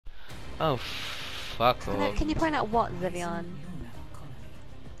Oh, fuck off. Can you point out what, Zivion?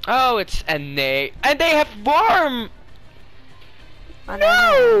 Oh, it's NA. And they have worm! Oh,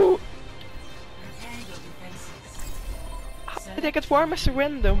 No! How did they get worm as a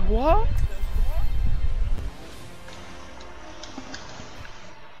random? What?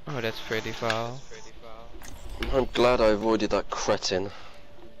 Oh, that's pretty foul. I'm glad I avoided that cretin.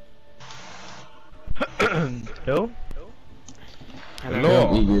 Hello?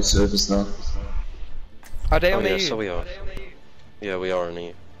 Hello. EU service now. Are they Oh on yeah, EU? so we are. Yeah, we are on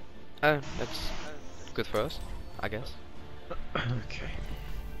EU. Oh, that's good for us, I guess. Okay.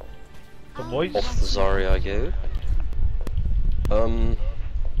 The boys? Off the Zarya I go.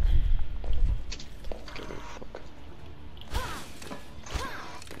 Give a fuck.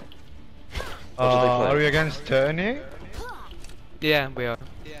 What do they play? Are we against Tony? Yeah, we are.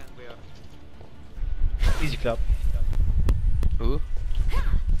 Easy clap. Who?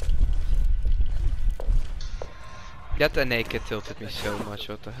 That naked tilted me so much,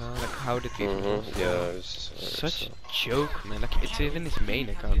 what the hell? Like, how did we even lose? Yeah, it's Such a joke, man. Like, it's even his main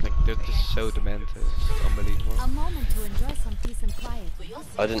account. Like, they're just so demented. It's unbelievable. A moment to enjoy some peace and quiet.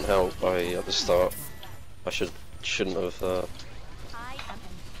 I didn't help at the start. I shouldn't have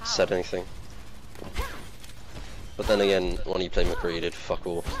said anything. But then again, when you play McCree, you did fuck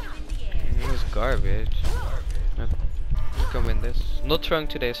all. It was garbage. We can win this. Not throwing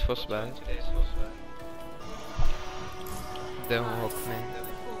today's frostbite. Don't hope me.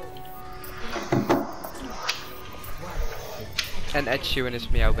 And Ed Sheeran is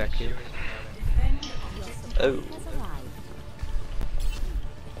meow back here. Oh.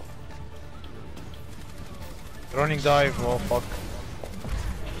 Running dive, oh fuck.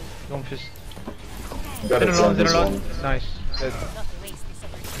 Don't fist. Got it, Nice. Dead.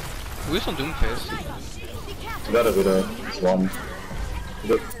 Who is on Doomfist? Got it with a one.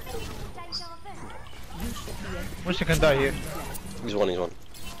 Good. Wish I can die here. He's one.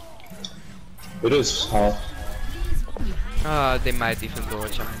 It is half. Ah, they might even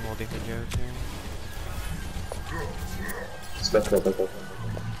dodge. I'm not even joking. It's back up.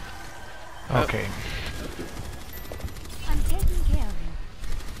 Okay. I'm taking care of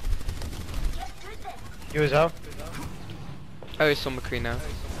you. You is out? Oh, he's on McCree now.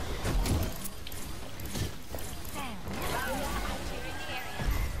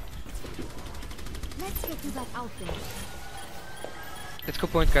 Let's get you back out there. Let's go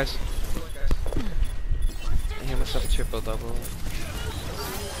point, guys. He must have a triple double.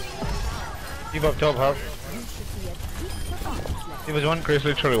 Give up top half. He was one. Chris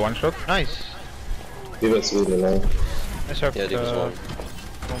literally one shot. Nice. Give it really low. Nice shot. Yeah, he was one.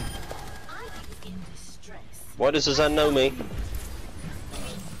 Why does Zan know me?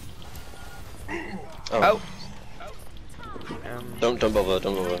 Oh! Don't bother.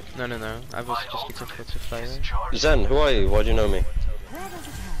 No. I was just looking for two flyers. Zen, who are you? Why do you know me?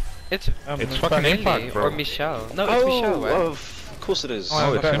 It's fucking Millie Impact, bro. or Michelle. No, it's Michelle, right? Of course it is.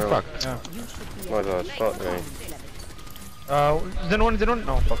 Oh, it's Okay. Impact. Yeah. My bad. Fuck me. Then one.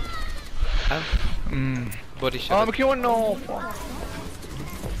 No, fuck. Body shot. McKee one, no. Fuck.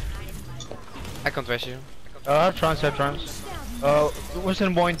 I can't rush you. I have trans.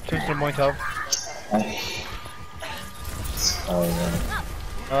 Winston point have.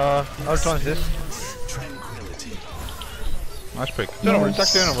 I'll trans this. Nice pick. Turnover, it's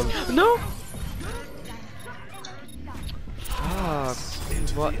actually turnover. No! Fuck.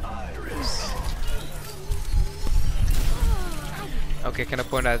 What? Okay, can I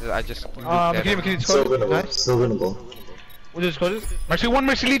point out that I just looked at him? McKee Still scored. winnable. Nice. Still winnable. What just scored it?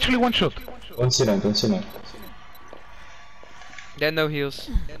 Mercy, literally one shot. Don't see that. There are no heals.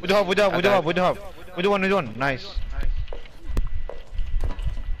 We do have. We do one. Nice.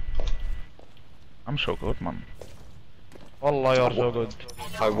 I'm so good, man. Wallah, you're so good.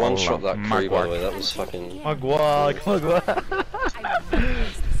 I one-shot that Kree, by Magwar. the way. That was fucking. Magwar.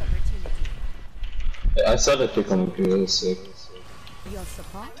 I saw that pick on McCree, that was sick. Your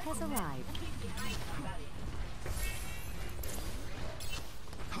support has arrived.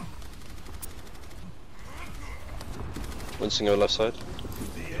 Winston, go left side.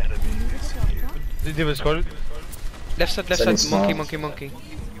 Did you score it? Left side, That is monkey, smart. monkey.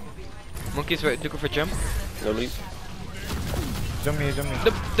 Monkey's looking for jump. No leap. Jump me.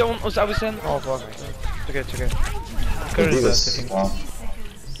 The one was I was in. Oh fuck. It's okay. Current is I think. Wow.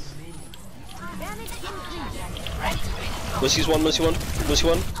 Mercy's one.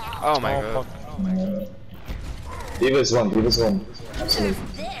 Oh my Oh god. fuck. Give us one. Absolutely.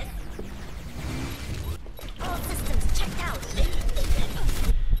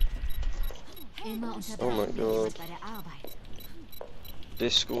 Oh my god.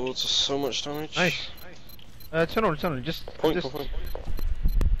 Discord, so much damage. Nice. Turn on, just... Point.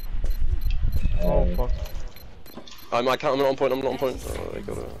 Oh, fuck. I'm not on point, I'm not on point. Oh, they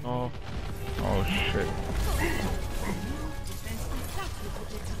got it. Oh. Oh shit.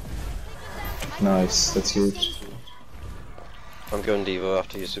 Nice, that's huge. I'm going Devo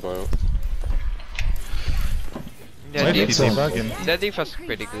after you see my ult. Yeah, Why Div- did he bugging? that Div was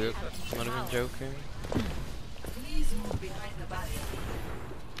pretty good. I'm not even joking.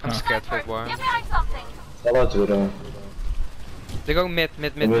 I'm scared for war. Fall out with her. They go mid.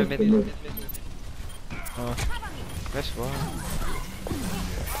 Oh. Where's war?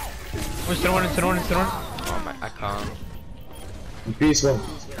 It's one. Oh my, I can't. Peace one.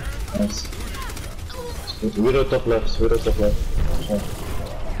 Nice. Widow top left, Oh.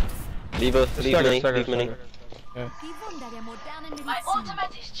 Leave mini. Die Wunder der modernen Medizin. My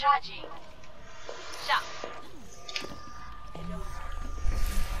ultimate is charging.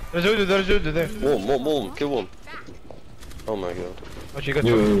 There's Udo there. Warm, kill one. Oh my god. Oh, she got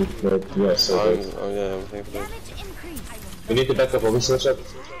you. You, yeah, so good. Yeah, I'm thinking Damage increase. We need to back up, obviously, check.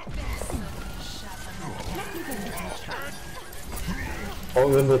 Oh,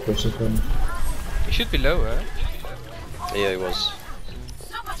 window pushing from. You should be low, eh? Yeah, he was.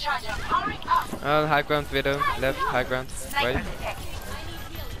 Supercharger powering up. High ground, Widow. Left, high ground. Right.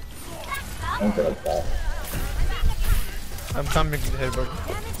 I'm gonna die. I'm coming here, bro.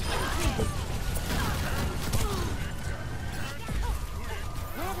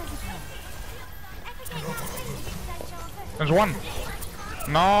 There's one.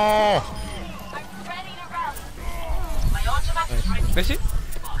 No. I'm ready to rally. My ultimate is ready. Where's he?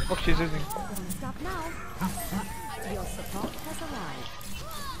 Fuck, she's using. Stop now. Your support has arrived.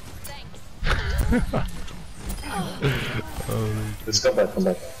 Let's come back. The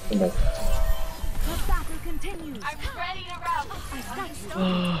battle continues. I'm ready to rally.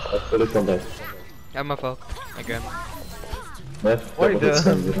 I fully come back. I'm a Falk. Again. Left, Why double hit the-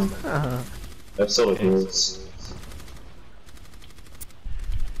 stand, Left solo heals.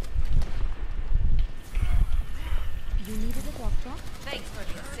 You needed a doctor? Thanks for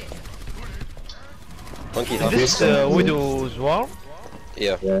the assist. Monkey Is hub. this Widow's War?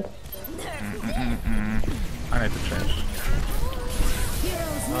 Yeah. Yeah. I need to change.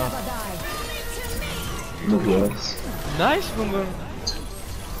 Heroes never die. Move yours. Nice, BoomBoom.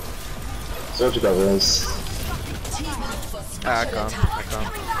 Soldier got res. I can't.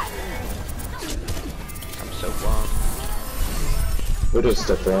 I'm so warm. Widow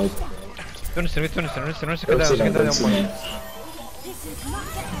step right. Turn, Let's see second now, down, let's see one. This is not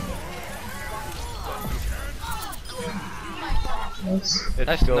the Nice. Let's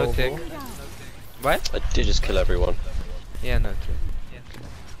Nice, go. no tick. What? I did just kill everyone. Yeah, no tick.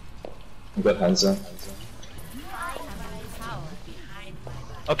 You got Hansa.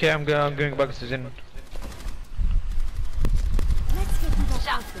 Okay, I'm going back to Zen. Let's get to the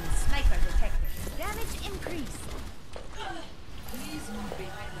offense. Sniper detected. Damage increase.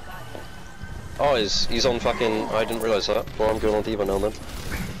 Oh, he's on fucking. I didn't realise that. Well, I'm going on Devo now, man.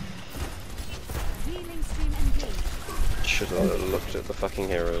 Healing stream engaged. Should have looked at the fucking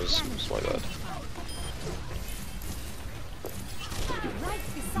heroes. It's my bad. Right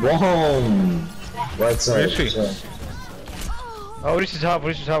beside Whoa! Right side. Where is she? Yeah. Oh, this is half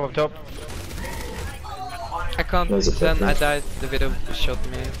up top. I can't. There's a Then I purple. died. The Widow shot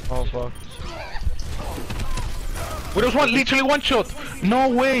me. Oh fuck. Widow's one, literally one shot. No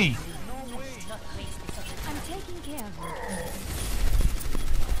way. I'm taking care of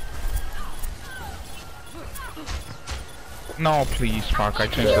you. No, please, fuck. I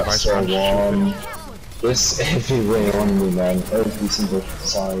changed the Yeah, vice so one. there's everywhere on me, man. Every single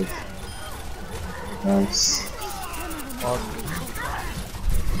side. Nice.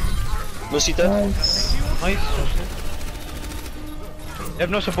 Was he dead? Nice. Nice. They have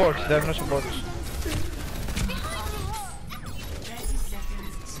no support.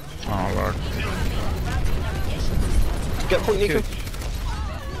 Oh lord. Get point, Nico.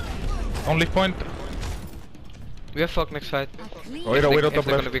 Only point. We have Falk next fight. Widow If top they're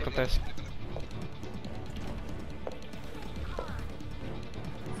gonna left. be contest.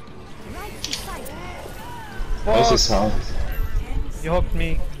 Right beside you. Nice is how. You hooked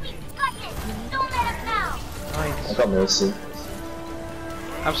me. Don't let him down. I Nice. got mercy.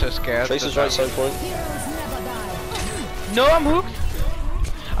 I'm so scared. Tracer's that right side point. Heroes never die. No, I'm hooked.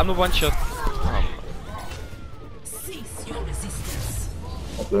 I'm the one shot. Cease your resistance.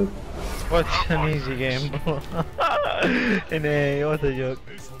 Okay. What an easy game, bro. In a what a joke.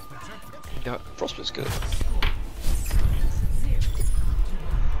 Frostbit's good.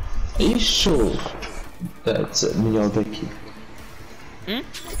 Are you sure that's Miyazaki?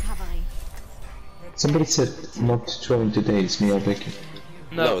 Recovery. Somebody said not throwing today, it's me or Becky.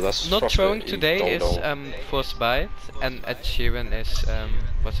 No, that's not frostbite, throwing you today is dong-dong. frostbite, and Ed Sheeran is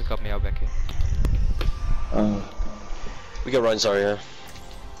what's it called, Meow Becky. We got Ryan Zarya.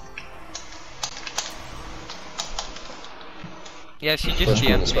 Yeah, she just First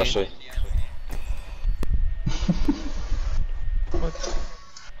one DM'd me. especially.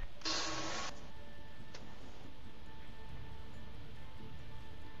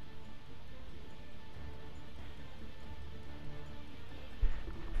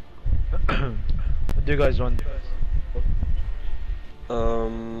 What do you guys want?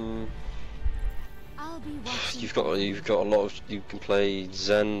 I'll be watching. You've got a lot of. You can play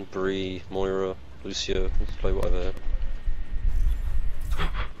Zen, Bree, Moira, Lucio. You can play whatever.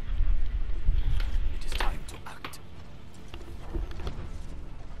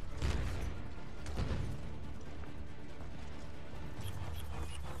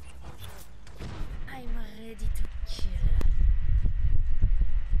 I'm ready to kill.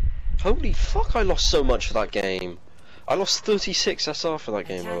 Holy fuck! I lost so much for that game. I lost 36 SR for that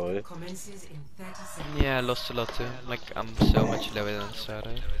game, by the way. Commences in 30 seconds. Yeah, I lost a lot too. Like, I'm so much lower than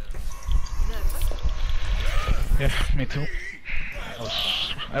started. Yeah, me too.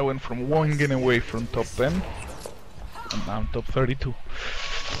 I went from 1 game away from top 10, and now I'm top 32.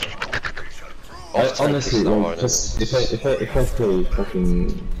 Honestly, like, just if I play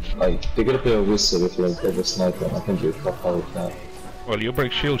fucking like they're gonna play a whistle with like double sniper, I can do fuck all of that. Well, you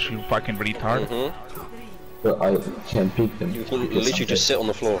break shields, you fucking retard. But I can't beat them. You can literally just sit on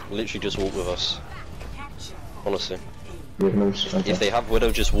the floor, literally just walk with us. Honestly. You have no strength. If they have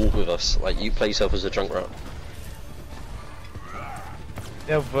Widow, just walk with us. Like, you play yourself as a drunk rat.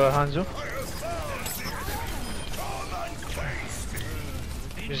 You have Hanzo?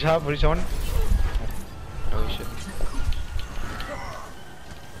 You have Rizon? Oh shit.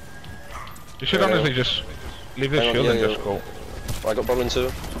 You should honestly just leave the Hang on, shield yeah, and yeah. just go. I got bubble in too.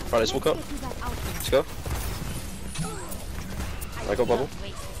 Right, let's walk up. Let's go. I got bubble.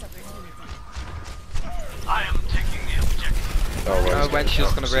 I am taking the objective. Oh, right. Oh, when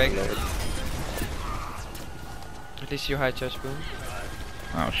shield's gonna break. Loaded. At least you high charge boom.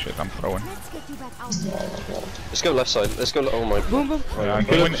 Oh shit, I'm throwing. Let's get you back out there. Let's go left side. Let's go. Oh my. Boom boom. Yeah, We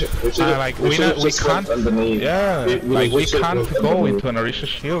can't. underneath. Yeah, like we should've can't went go underneath into an Arisha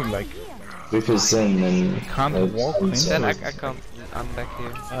shield. Like with his Zen and can't like, walk and in. Then I stuff. can't. I'm back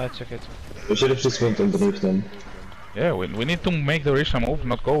here. It's okay. We should have just went underneath them. yeah, we need to make the Arisha move,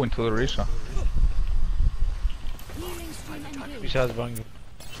 not go into the Arisha. Healing stream engaged. Which has bang.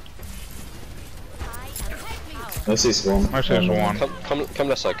 I see one. I see one. Come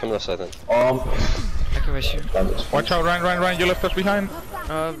left side. Come left side then. I can rush you. Damage. Watch out, Ryan, you left us behind.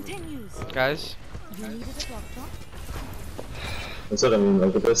 Continues. Guys. You needed a doctor? That's what I mean.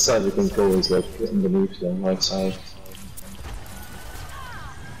 Like the best side we can go is like underneath them, right side.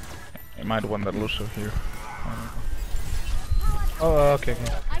 You might want that Lucio here. Oh, okay.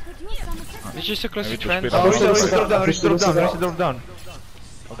 I could use some assistance. You're just so close to Maybe trend. just speed up. Drop down.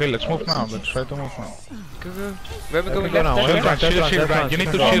 Okay, let's move now. Let's try to move now. Go go. Where are we going go now. left? Shield Ryan, shield Ryan. You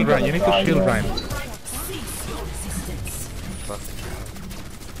need to shield Ryan. You need to shield Ryan.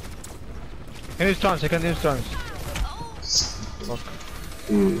 Can use trance, I can use trance.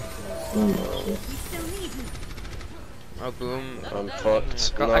 Oh boom. I'm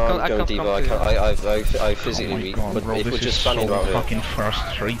fucked. I No, can't- I'm I going can't diva. come I to can't. I Oh physically my weak. god, But bro, if we're this is just so standing out here. fucking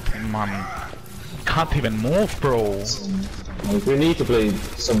frustrating, man. Can't even move, bro. Like we need to play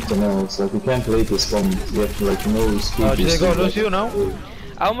something else. Like we can't play this one. We have to like know speed. Did they go Lucio now?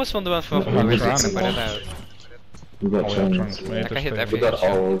 I almost won the one from I'm resistance, trying. but I don't. We got Oh, yeah, chance. trans. We need I to can hit stay. every We got shot.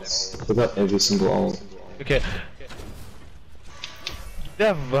 ults. We got every single ult. Okay. They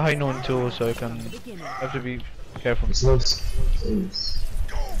have high noon too, so you can have to be careful. It's not. It's...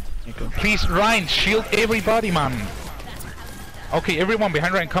 Please, Ryan, shield everybody, man. Okay, everyone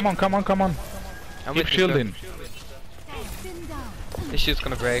behind Ryan. Come on. I'm Keep with you, shielding. This shield's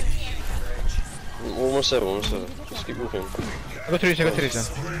gonna break. Almost there. Just keep moving. I got Teresa.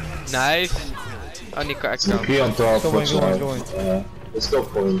 Nice. Oh, Nico, I can't. Be on top. Go in, watch go in, out. go in. Let's go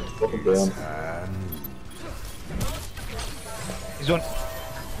point. Fucking down. He's on.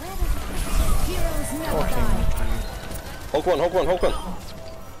 Heroes never die. Hulk one.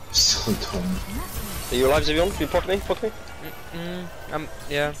 So dumb. Are you alive, Zivion? Can you poke me?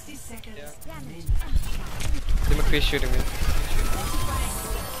 Yeah. The McCree's shooting me.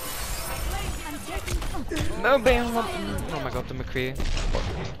 No, bam! Oh my god, the McCree.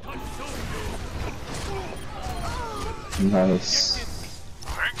 Nice.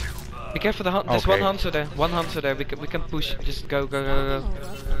 Be careful, there's one hunter there. One hunter there. We can push. Just go.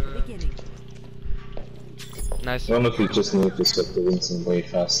 Beginning. Nice. I don't know if you just need to set the Winston way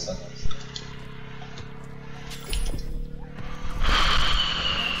faster.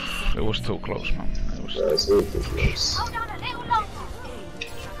 It was too close, man. It was... Yeah, it's way too close. Hold on a little longer.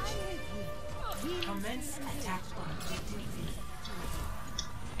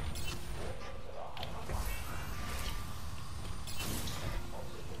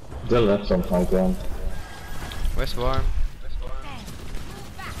 They're left on high ground. Where's Warm?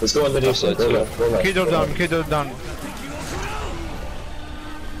 Let's go underneath it. Go left. Kiddo down, Kiddo down.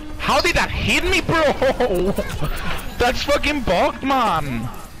 How did that hit me, bro? That's fucking bugged, man.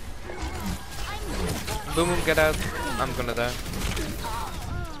 Boom, get out. I'm gonna die.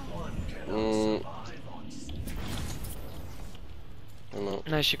 No.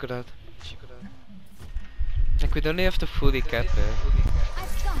 Nice, she got out. Like, we don't have to fully cap it.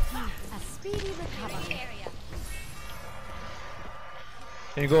 I've got you. A speedy recovery.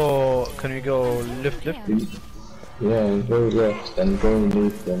 Can we go lift? Yeah, go left and go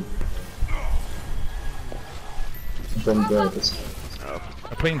underneath them. Then go this way.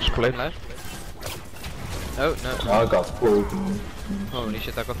 I'm playing split. Left. Oh no. I got pulled. Holy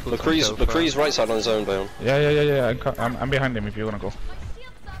shit, I got pulled. McCree's right side on his own, Bayon. Yeah. I'm behind him if you're gonna go.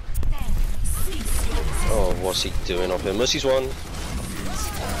 Oh, what's he doing up here? Mercy's one.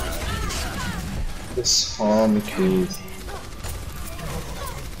 This farm keys.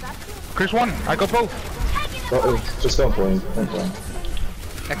 Chris one. I got both. Oh, just don't point. Don't point.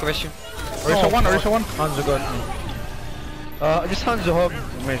 Acquisition. Orisa one. Hands are gone. Just hands the hog,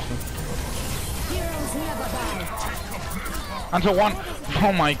 Mason. Heroes never die. Answer one.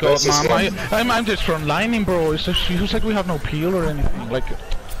 Oh my god, man. I'm just frontlining, bro. It's just like we have no peel or anything. Like,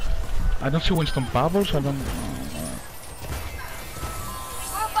 I don't see Winston bubbles. I don't.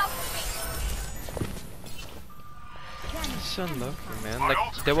 So unlucky, man. Like,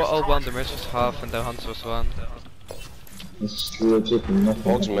 they were all one, the Mercy was half, and the Hunter was one. It's legit nothing.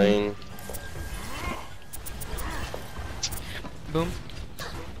 Hog's main. Boom.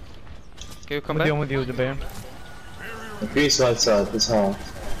 Can you come back? I'm with you, the bear. Increase right side, this hard.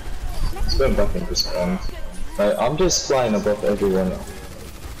 Let's go back into spawn. I'm just flying above everyone.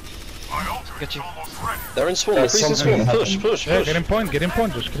 Get you. They're in spawn. There's McCree's in spawn. something Push. Yeah, get in point.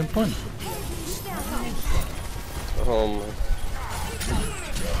 Just get in point.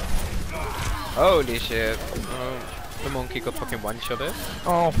 Holy shit. The monkey got fucking one-shotted.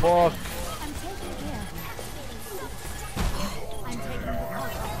 Oh fuck.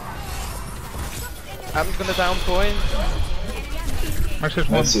 I'm gonna down point.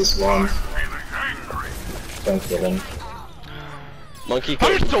 Mercy's one. Thank you. Monkey.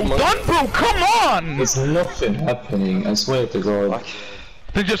 I'm so done, bro. Come on. There's nothing happening, I swear to god.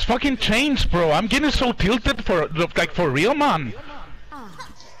 They just fucking changed, bro. I'm getting so tilted for real, man.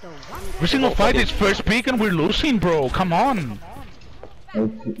 Every single fight is first pick and we're losing, bro. Come on.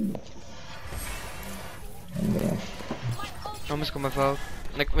 Almost got my foul.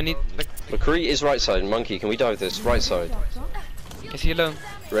 Like, we need, like... McCree is right side. Monkey, can we dive this? Right side. Is he alone?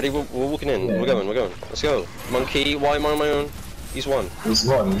 Ready? We're walking in. We're going. Let's go. Monkey, why am I on my own? He's one. He's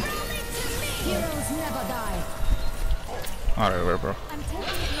one. Heroes never die. Alright, bro.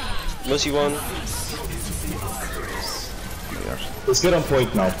 Mercy one. Let's get on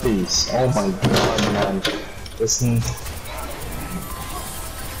point now, please. Oh my god, man. Listen.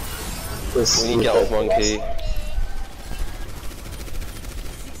 We need to get off Monkey.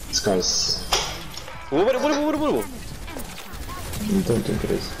 This guy's... What? You don't think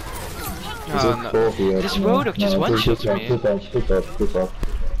it is. Oh, no. This Rodok just one-shots me. Keep up.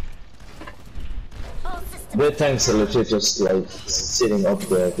 Their tanks are legit just like sitting up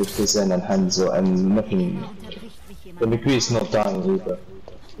there with his end and Hanzo and nothing. The McCree's not dying either.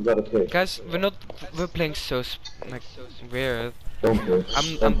 You gotta play. Guys, we're playing so like weird. Don't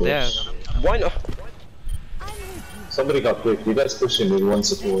push. I'm dead. Why not? Somebody got quick. You guys push him with one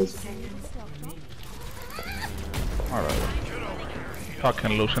support. Alright.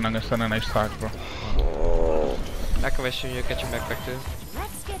 Fucking losing against an nice tag, bro. Oh. Acquisition, you get your back too.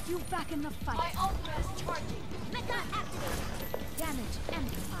 Let's get you back in the fight. My ultimate is charging. Let that activate. Damage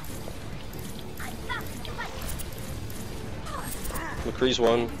amplified. I'm not fight. McCree's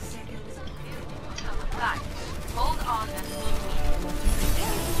one. Back. Hold on.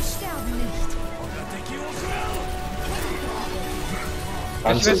 Sterben nicht.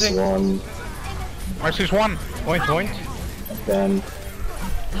 Hanzo's one. Mercy's one. Point. Then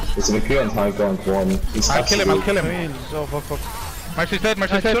there's a McCree on high ground one. He's I'll kill him. Please, oh fuck. Mercy's dead.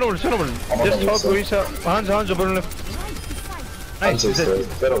 Just talk, Orisa. Hands over left. I'm Nice. so sorry.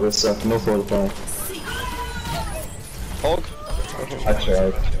 Get up with stuff, no fault of mine. Hog. I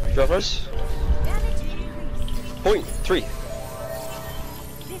tried. Drop us. Point 3.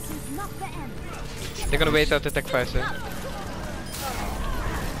 This is not the end. They're gonna wait out the tech phase.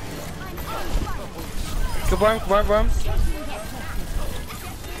 Go bomb, bomb, bomb.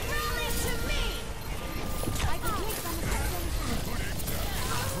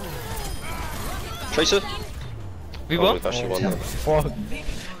 Tracer. We Oh, won? we've actually won that. Fuck.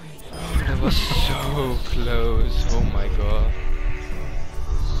 That was so close. Oh my god.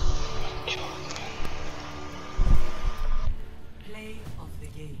 Play of the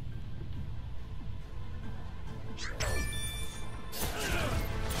game.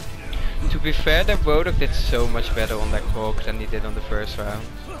 To be fair, that Bodok did so much better on that Hawk than he did on the first round.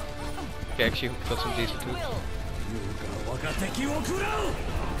 He actually got some decent tools.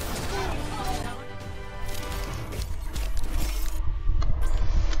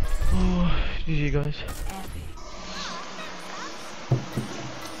 Oh, GG guys.